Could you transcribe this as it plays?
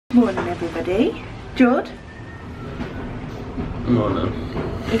Morning everybody. Jord?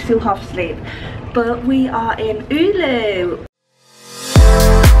 Morning. He's still half asleep. But we are in Ulu.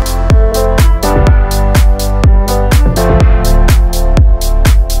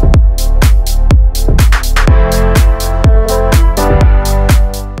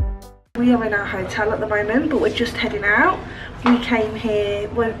 We are in our hotel at the moment, but we're just heading out. We came here,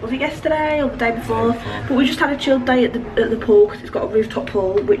 was it yesterday or the day before? But we just had a chilled day at the pool because it's got a rooftop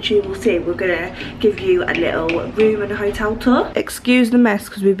pool, which you will see. We're gonna give you a little room and a hotel tour. Excuse the mess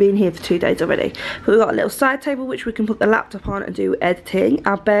because we've been here for 2 days already. But we've got a little side table which we can put the laptop on and do editing.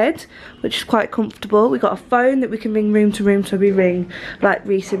 Our bed, which is quite comfortable. We've got a phone that we can ring room to room, so we ring like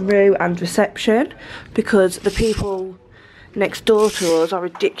Reese and Rue and reception because the people next door to us are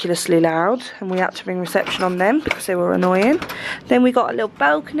ridiculously loud and we had to ring reception on them because they were annoying. Then we got a little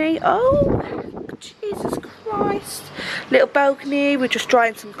balcony. Oh, Jesus Christ. Little balcony, we're just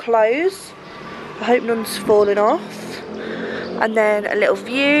drying some clothes. I hope none's falling off. And then a little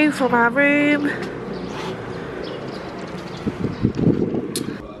view from our room.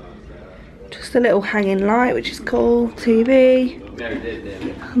 Just a little hanging light, which is cool. TV.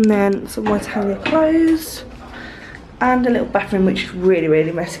 And then somewhere to hang your clothes. And a little bathroom which is really,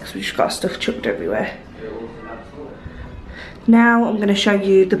 really messy because we just got stuff chucked everywhere. Now I'm going to show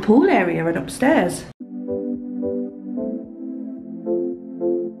you the pool area and upstairs.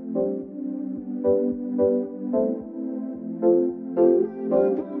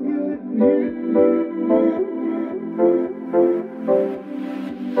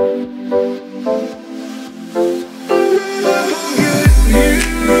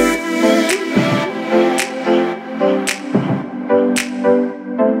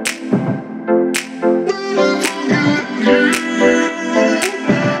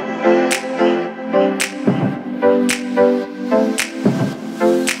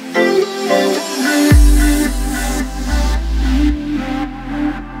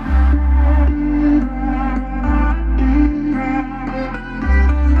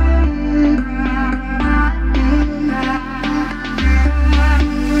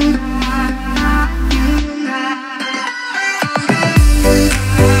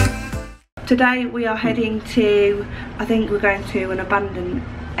 Today we are heading to, I think we're going to an abandoned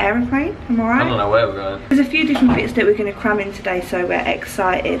aeroplane, am I right? I don't know where we're going. There's a few different bits that we're going to cram in today, so we're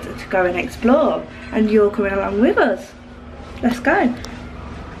excited to go and explore. And you're coming along with us. Let's go.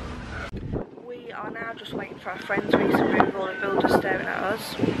 We are now just waiting for our friends Reese and Rue, all the builders staring at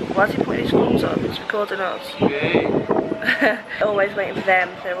us. Why is he putting his phones up? It's recording us. Okay. Always waiting for them,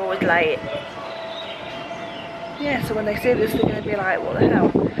 they're always late. Yeah, so when they see this, they're going to be like, what the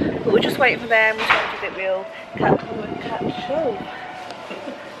hell? But we're just waiting for them. We told you that we'll catch show.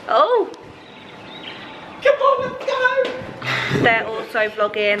 Oh! Come on, let's go! They're also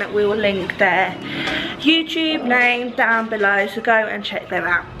vlogging. We will link their YouTube name down below, so go and check them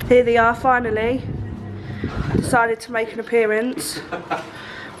out. Here they are, finally. Decided to make an appearance.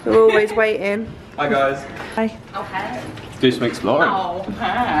 We're always waiting. Hi guys. Hi. Oh, hey. Let's do some exploring. Oh,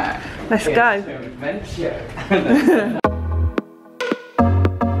 hey. Let's go. Adventure.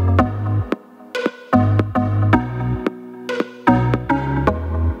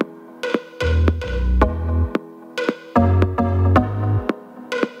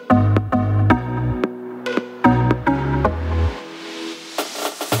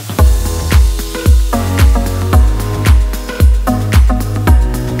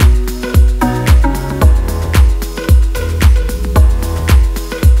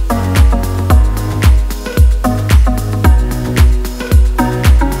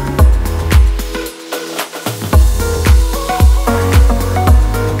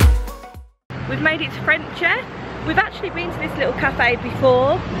 We've actually been to this little cafe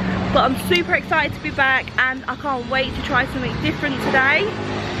before, but I'm super excited to be back and I can't wait to try something different today.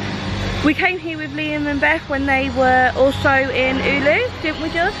 We came here with Liam and Beth when they were also in Ulu, didn't we,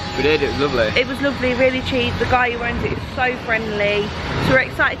 Judd? We did, it was lovely. It was lovely, really cheap. The guy who owns it is so friendly. So we're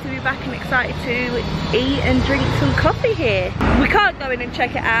excited to be back and excited to eat and drink some coffee here. We can't go in and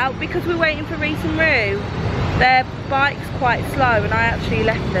check it out because we're waiting for Reese and Rue. Their bike's quite slow and I actually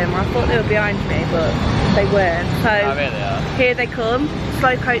left them. I thought they were behind me, but they weren't. So Oh, here they are. Here they come,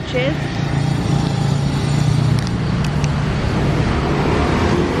 slow coaches.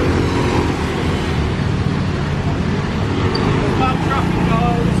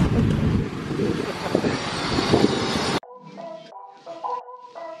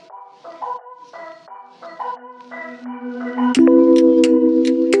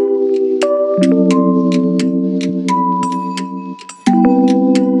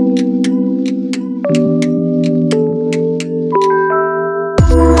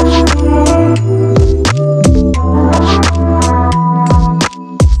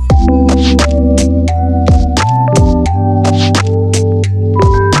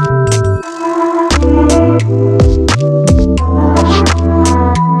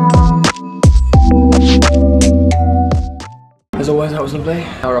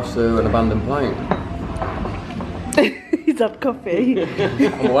 We're off to an abandoned plane. He's had coffee.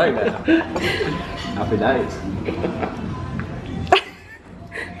 I'm away now. Happy days.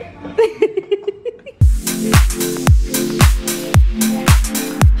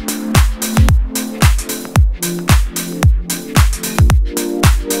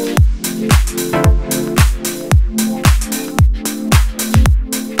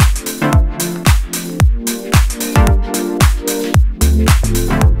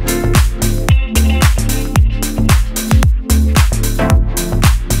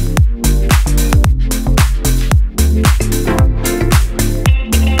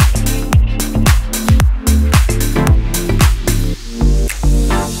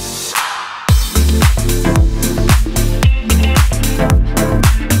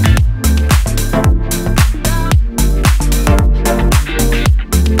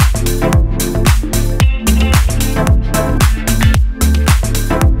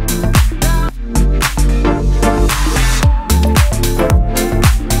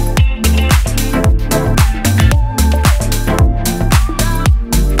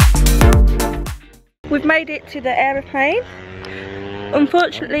 We've made it to the aeroplane.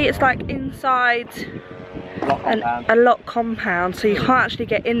 Unfortunately, it's like inside a lock compound, so you can't actually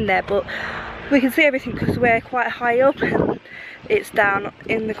get in there, but we can see everything because we're quite high up and it's down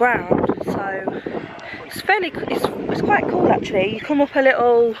in the ground, so it's it's quite cool actually. You come up a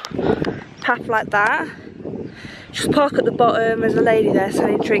little path like that, just park at the bottom. There's a lady there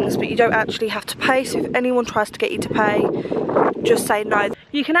selling drinks, but you don't actually have to pay, so if anyone tries to get you to pay, just say no.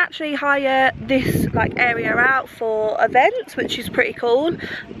 You can actually hire this like area out for events, which is pretty cool.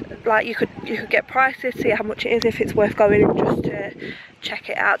 Like you could get prices, see how much it is, if it's worth going in just to check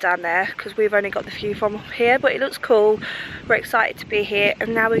it out down there, because we've only got the view from up here, but it looks cool. We're excited to be here,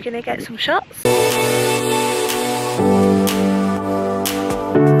 and now we're gonna get some shots.